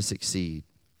others to succeed.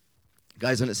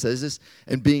 Guys, when it says this,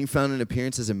 and being found in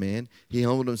appearance as a man, he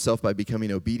humbled himself by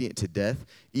becoming obedient to death,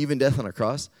 even death on a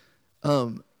cross.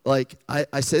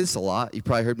 I say this a lot. You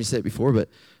probably heard me say it before, but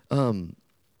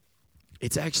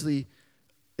it's actually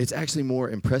more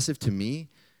impressive to me,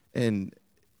 and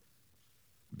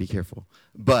be careful.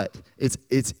 But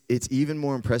it's even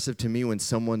more impressive to me when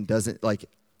someone doesn't like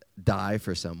die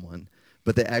for someone,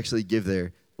 but they actually give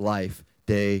their life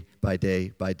day by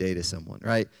day by day to someone,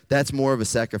 right? That's more of a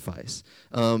sacrifice.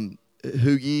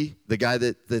 Hoogie, the guy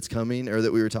that's coming, or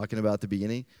that we were talking about at the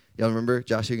beginning, y'all remember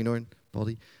Josh Hugendorn,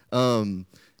 Baldy?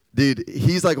 Dude,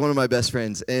 he's like one of my best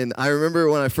friends, and I remember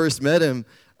when I first met him,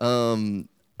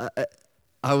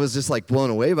 I was just like blown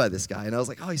away by this guy, and I was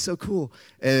like, oh, he's so cool.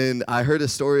 And I heard a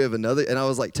story of another, and I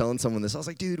was like telling someone this. I was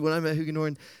like, dude, when I met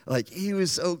Hugendorn, like he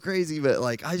was so crazy, but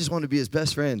like I just wanted to be his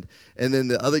best friend. And then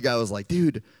the other guy was like,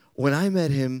 dude, when I met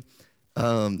him,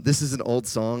 this is an old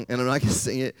song, and I'm not gonna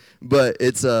sing it, but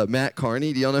it's Matt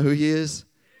Carney. Do y'all know who he is?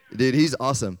 Dude, he's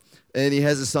awesome. And he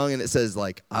has a song, and it says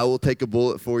like, I will take a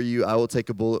bullet for you. I will take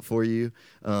a bullet for you.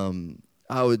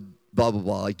 I would blah blah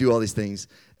blah, like do all these things.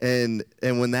 And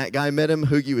when that guy met him,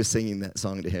 Hoogie was singing that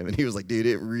song to him, and he was like, dude,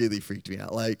 it really freaked me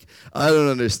out. Like, I don't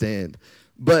understand.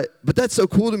 But that's so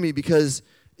cool to me, because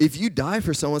if you die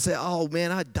for someone, say, oh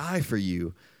man, I'd die for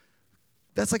you.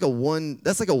 That's like a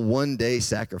one day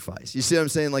sacrifice. You see what I'm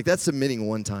saying? Like that's submitting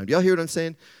one time. Do y'all hear what I'm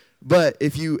saying? But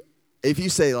if you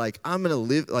say like, I'm gonna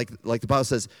live, like the Bible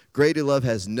says, greater love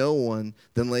has no one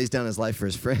than lays down his life for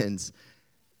his friends.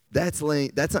 That's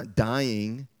not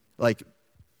dying like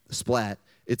splat.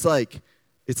 It's like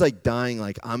dying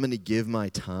like, I'm going to give my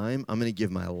time, I'm going to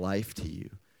give my life to you.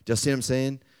 Do you see what I'm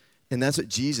saying? And that's what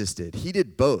Jesus did. He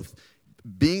did both.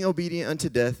 Being obedient unto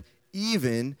death,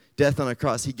 even death on a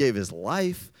cross. He gave his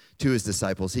life to his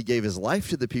disciples. He gave his life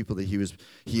to the people that he was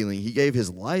healing. He gave his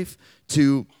life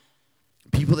to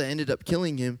people that ended up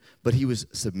killing him, but he was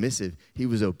submissive, he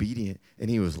was obedient, and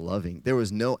he was loving. There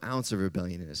was no ounce of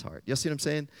rebellion in his heart. You see what I'm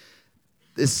saying?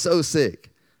 It's so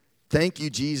sick. Thank you,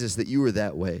 Jesus, that you were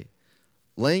that way.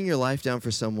 Laying your life down for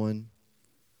someone,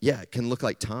 yeah, it can look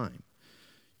like time.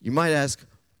 You might ask,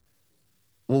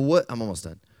 well, I'm almost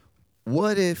done.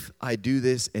 What if I do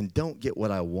this and don't get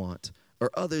what I want,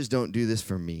 or others don't do this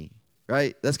for me,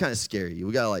 right? That's kind of scary.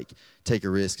 We got to like take a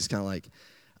risk. It's kind of like,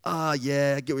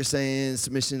 yeah, I get what you're saying,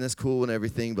 submission, that's cool and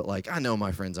everything, but like, I know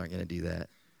my friends aren't going to do that.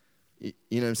 You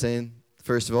know what I'm saying?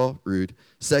 First of all, rude.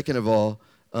 Second of all,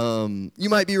 you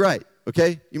might be right.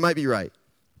 Okay? You might be right.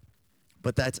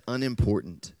 But that's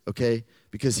unimportant, okay?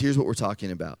 Because here's what we're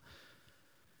talking about.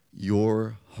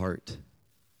 Your heart.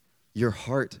 Your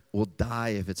heart will die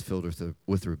if it's filled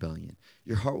with rebellion.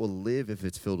 Your heart will live if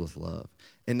it's filled with love.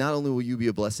 And not only will you be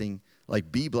a blessing,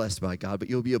 like be blessed by God, but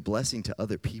you'll be a blessing to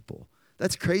other people.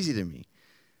 That's crazy to me.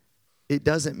 It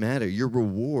doesn't matter. Your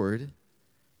reward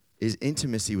is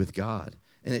intimacy with God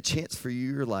and a chance for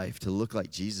your life to look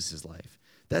like Jesus' life.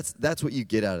 That's what you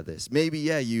get out of this. Maybe,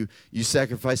 yeah, you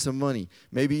sacrifice some money.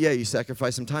 Maybe, yeah, you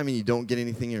sacrifice some time and you don't get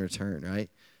anything in return, right?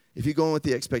 If you go in with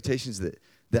the expectations that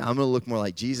I'm going to look more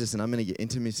like Jesus and I'm going to get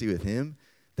intimacy with him,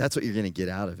 that's what you're going to get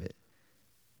out of it.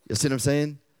 You see what I'm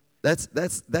saying? That's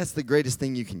the greatest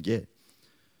thing you can get.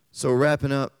 So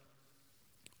wrapping up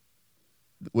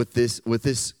with this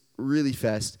really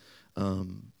fast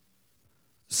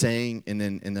saying, and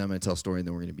then I'm going to tell a story, and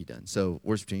then we're going to be done. So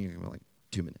worship team, you're going to like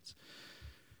 2 minutes.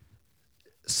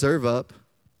 Serve up,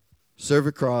 serve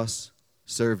across,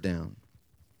 serve down.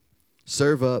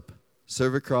 Serve up,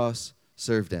 serve across,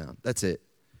 serve down. That's it.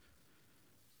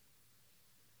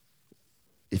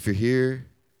 If you're here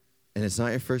and it's not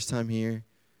your first time here,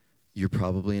 you're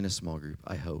probably in a small group,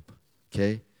 I hope,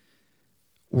 okay?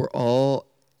 We're all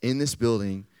in this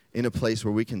building in a place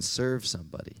where we can serve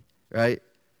somebody, right?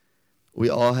 We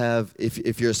all have,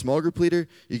 if you're a small group leader,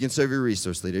 you can serve your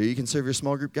resource leader. You can serve your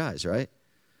small group guys, right?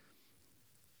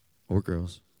 Or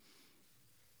girls.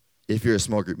 If you're a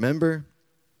small group member,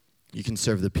 you can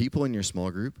serve the people in your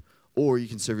small group, or you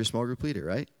can serve your small group leader,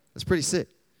 right? That's pretty sick.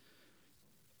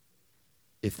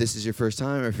 If this is your first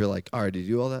time, or if you're like, I already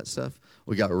do all that stuff,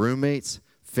 we got roommates,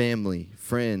 family,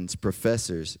 friends,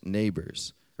 professors,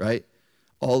 neighbors, right?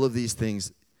 All of these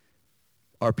things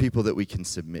are people that we can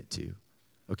submit to,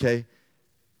 okay?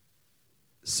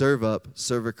 Serve up,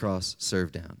 serve across,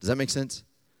 serve down. Does that make sense?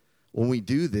 When we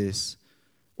do this,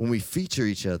 when we feature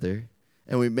each other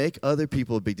and we make other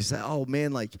people a big deal, say, oh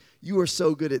man, like you are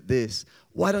so good at this.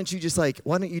 Why don't you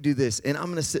do this? And I'm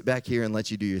going to sit back here and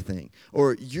let you do your thing.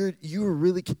 Or you are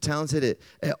really talented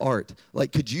at art.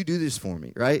 Like, could you do this for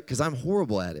me, right? Because I'm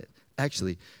horrible at it,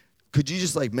 actually. Could you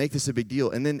just like make this a big deal?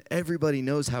 And then everybody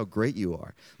knows how great you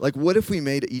are. Like, what if we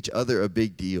made each other a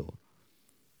big deal?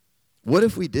 What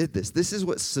if we did this? This is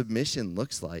what submission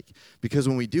looks like. Because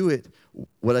when we do it,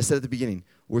 what I said at the beginning,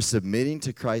 we're submitting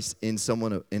to Christ in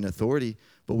someone in authority,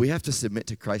 but we have to submit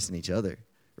to Christ in each other,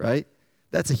 right?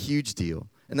 That's a huge deal.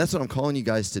 And that's what I'm calling you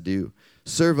guys to do.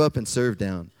 Serve up and serve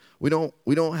down. We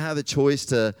don't have a choice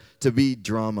to be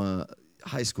drama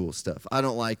high school stuff. I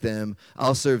don't like them.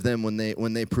 I'll serve them when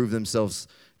they prove themselves,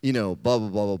 blah, blah, blah,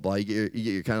 blah, blah. You get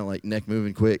your kind of like neck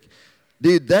moving quick.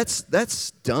 Dude,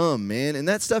 that's dumb, man. And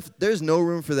that stuff, there's no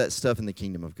room for that stuff in the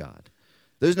kingdom of God.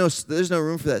 There's no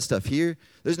room for that stuff here.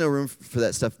 There's no room for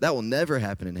that stuff. That will never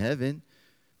happen in heaven.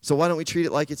 So why don't we treat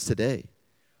it like it's today?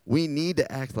 We need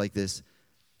to act like this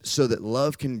so that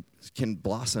love can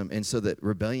blossom and so that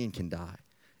rebellion can die.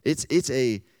 It's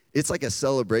like a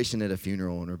celebration at a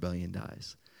funeral when rebellion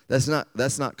dies. That's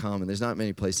not common. There's not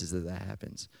many places that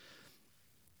happens.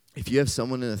 If you have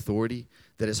someone in authority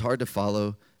that is hard to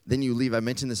follow, then you leave. I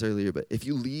mentioned this earlier, but if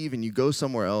you leave and you go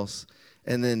somewhere else,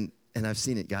 and I've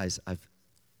seen it, guys.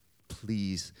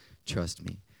 Please trust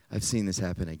me. I've seen this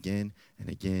happen again and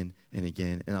again and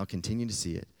again, and I'll continue to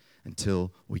see it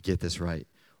until we get this right.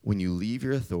 When you leave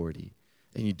your authority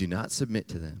and you do not submit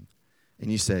to them, and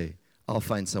you say, I'll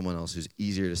find someone else who's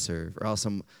easier to serve, or I'll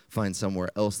find somewhere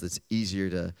else that's easier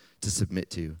to submit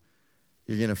to,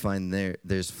 you're going to find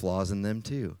there's flaws in them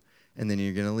too. And then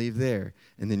you're going to leave there,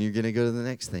 and then you're going to go to the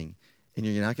next thing. And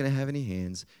you're not going to have any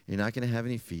hands, you're not going to have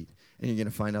any feet, and you're going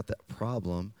to find out that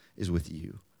problem is with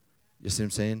you. You see what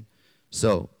I'm saying?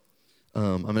 So,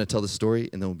 I'm going to tell the story,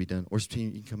 and then we'll be done. Or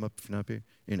team, you can come up if you're not up here.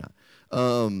 You're not.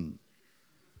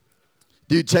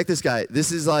 Dude, check this guy.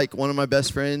 This is like one of my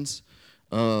best friends.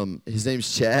 His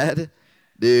name's Chad.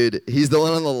 Dude, he's the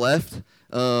one on the left.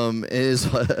 And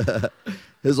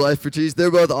his wife, Patrice.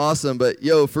 They're both awesome. But,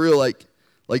 yo, for real,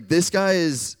 like this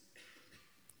guy's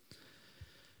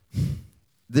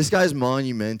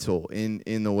monumental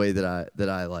in the way that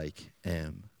I like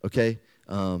am. Okay?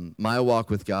 My walk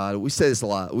with God, we say this a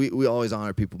lot. We always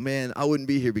honor people. Man, I wouldn't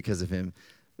be here because of him.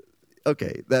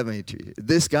 Okay, that may be true.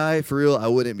 This guy, for real, I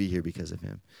wouldn't be here because of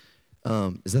him.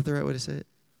 Is that the right way to say it?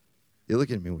 You're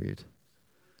looking at me weird.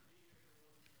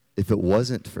 If it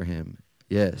wasn't for him,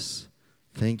 yes.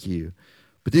 Thank you.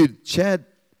 But dude,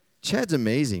 Chad's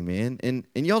amazing, man. And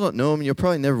y'all don't know him, and you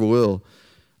probably never will.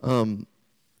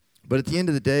 But at the end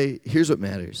of the day, here's what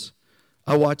matters.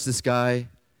 I watch this guy.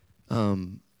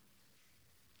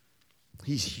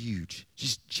 He's huge.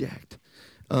 Just jacked.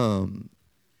 And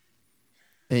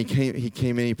and he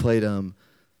came in, he played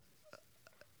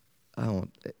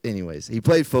anyways, he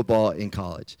played football in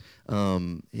college.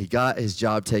 He got his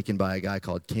job taken by a guy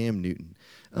called Cam Newton.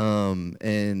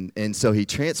 And so he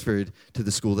transferred to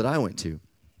the school that I went to.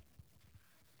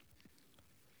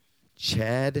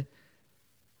 Chad,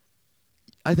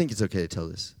 I think it's okay to tell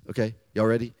this, okay? Y'all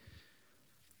ready?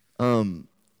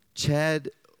 Chad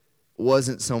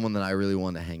wasn't someone that I really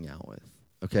wanted to hang out with,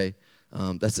 okay?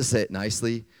 That's to say it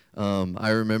nicely. I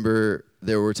remember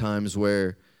there were times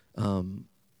where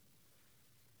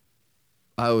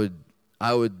I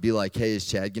would be like, hey, is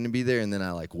Chad going to be there? And then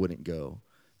I wouldn't go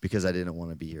because I didn't want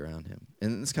to be around him.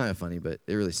 And it's kind of funny, but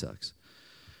it really sucks.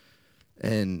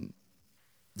 And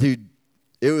dude,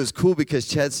 it was cool because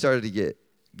Chad started to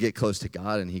get close to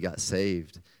God and he got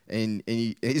saved. And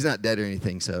he's not dead or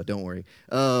anything, so don't worry.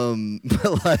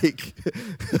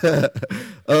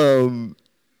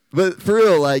 But for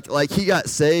real, like he got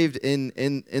saved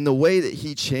in the way that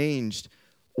he changed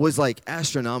was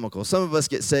astronomical. Some of us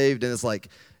get saved and it's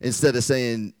instead of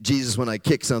saying Jesus when I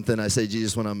kick something, I say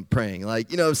Jesus when I'm praying. You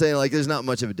know what I'm saying? There's not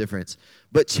much of a difference.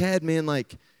 But Chad, man,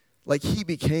 he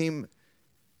became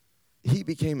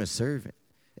a servant.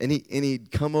 And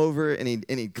he'd come over and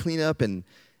he'd clean up and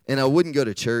I wouldn't go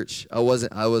to church. I was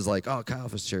like, oh,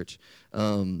 Caiaphas Church.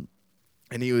 And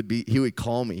he would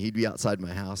call me. He'd be outside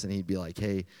my house and he'd be like,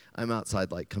 hey, I'm outside,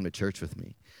 come to church with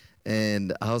me.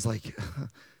 And I was like,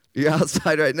 you're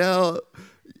outside right now?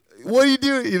 What are you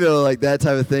doing? That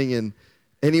type of thing. And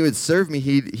he would serve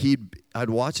me. I'd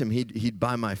watch him. He'd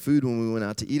buy my food when we went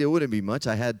out to eat. It wouldn't be much.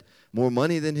 I had more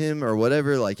money than him or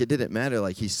whatever. It didn't matter.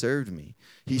 He served me.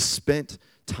 He spent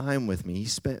time with me. He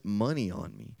spent money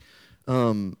on me.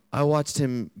 I watched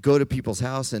him go to people's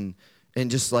house and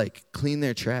just clean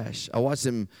their trash. I watched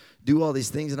him do all these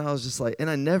things and I was just and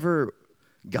I never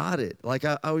got it.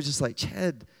 I was just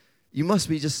Chad, you must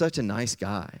be just such a nice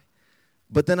guy.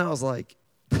 But then I was like,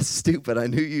 that's stupid. I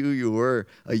knew who you were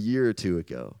a year or two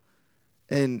ago.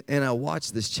 And I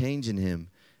watched this change in him.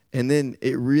 And then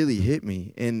it really hit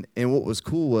me. And what was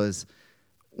cool was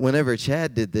whenever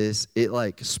Chad did this, it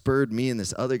spurred me and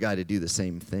this other guy to do the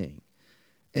same thing.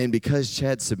 And because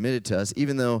Chad submitted to us,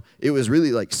 even though it was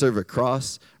really serve a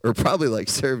cross or probably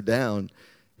serve down,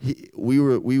 we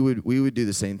would do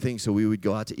the same thing. So we would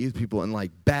go out to eat with people and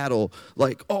battle,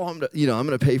 oh, I'm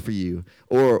gonna pay for you,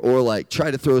 or try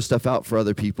to throw stuff out for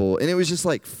other people, and it was just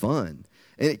fun,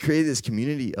 and it created this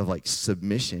community of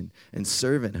submission and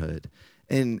servanthood,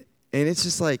 and it's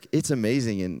just it's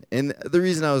amazing, and the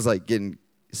reason I was getting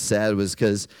sad was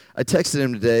because I texted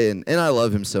him today, and I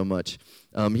love him so much.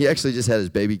 He actually just had his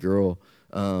baby girl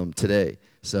today,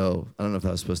 so I don't know if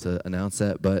I was supposed to announce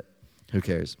that, but who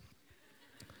cares?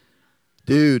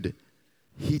 Dude,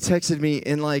 he texted me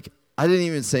and I didn't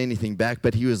even say anything back,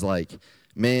 but he was like,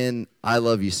 man, I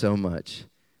love you so much.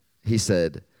 He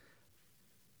said,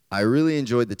 I really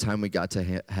enjoyed the time we got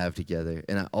to have together,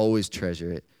 and I always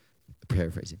treasure it,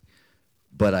 paraphrasing,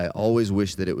 but I always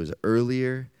wish that it was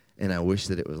earlier, and I wish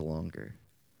that it was longer.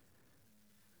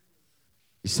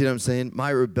 You see what I'm saying? My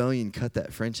rebellion cut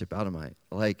that friendship out of my,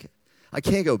 I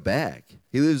can't go back.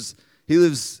 He lives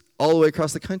all the way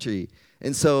across the country,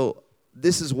 and so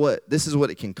this is what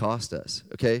it can cost us,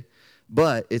 okay?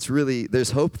 But it's really,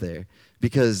 there's hope there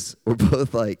because we're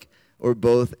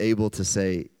both able to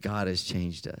say, God has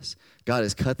changed us. God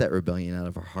has cut that rebellion out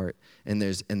of our heart, and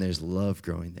there's love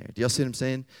growing there. Do y'all see what I'm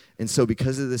saying? And so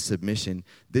because of this submission,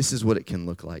 this is what it can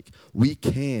look like.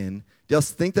 Do y'all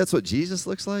think that's what Jesus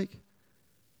looks like?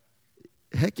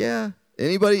 Heck yeah.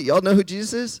 Anybody? Y'all know who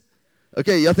Jesus is?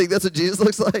 Okay, y'all think that's what Jesus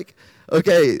looks like?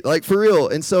 Okay, for real.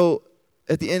 And so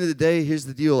at the end of the day, here's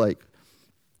the deal,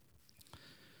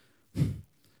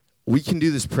 we can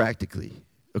do this practically,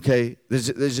 okay?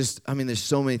 There's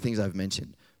so many things I've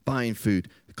mentioned. Buying food,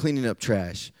 cleaning up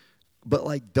trash.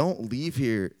 But, don't leave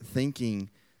here thinking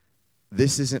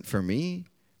this isn't for me.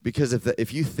 Because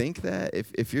if you think that,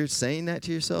 if you're saying that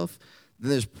to yourself,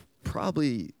 then there's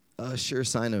probably a sure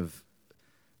sign of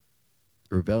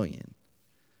rebellion.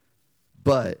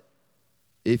 But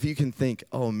if you can think,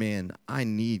 oh man, I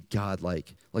need God,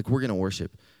 like we're going to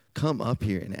worship, come up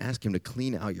here and ask him to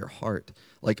clean out your heart,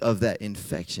 of that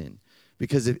infection.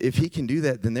 Because if he can do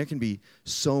that, then there can be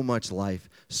so much life,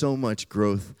 so much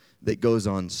growth that goes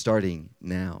on starting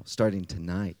now, starting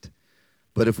tonight.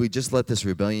 But if we just let this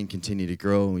rebellion continue to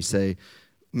grow and we say,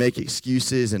 make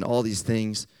excuses and all these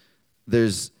things,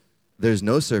 there's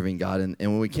no serving God. And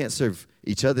when we can't serve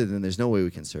each other, then there's no way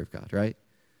we can serve God, right?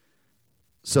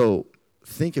 So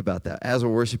think about that. As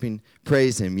we're worshiping,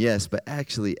 praise him, yes, but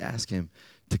actually ask him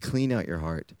to clean out your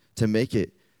heart, to make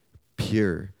it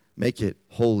pure, make it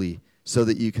holy, so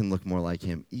that you can look more like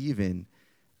him. Even,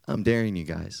 I'm daring you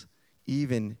guys,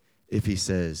 even if you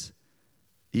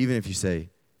say,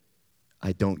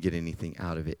 I don't get anything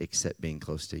out of it except being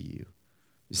close to you.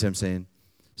 You see what I'm saying?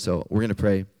 So we're going to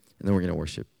pray, and then we're going to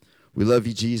worship. We love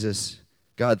you, Jesus.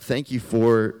 God, thank you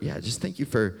for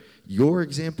your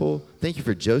example. Thank you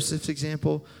for Joseph's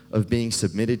example of being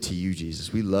submitted to you,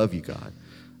 Jesus. We love you, God.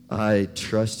 I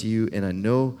trust you, and I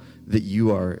know that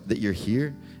you're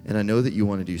here, and I know that you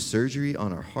want to do surgery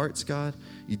on our hearts, God.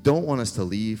 You don't want us to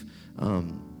leave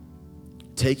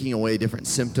taking away different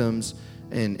symptoms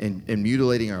and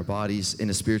mutilating our bodies in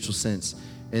a spiritual sense,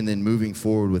 and then moving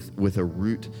forward with a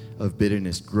root of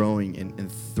bitterness growing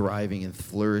and thriving and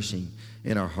flourishing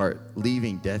in our heart,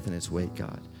 leaving death in its wake,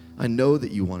 God. I know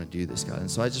that you want to do this, God. And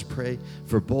so I just pray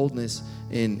for boldness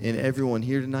in everyone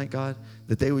here tonight, God,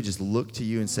 that they would just look to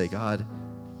you and say, God,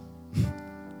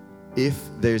 if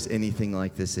there's anything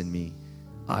like this in me,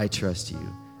 I trust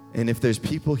you. And if there's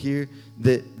people here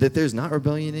that there's not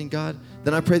rebellion in, God,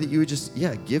 then I pray that you would just,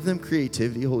 give them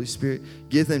creativity, Holy Spirit.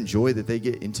 Give them joy that they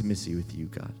get intimacy with you,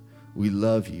 God. We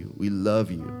love you. We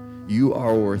love you. You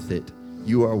are worth it.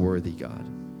 You are worthy, God.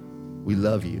 We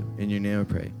love you. In your name I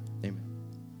pray.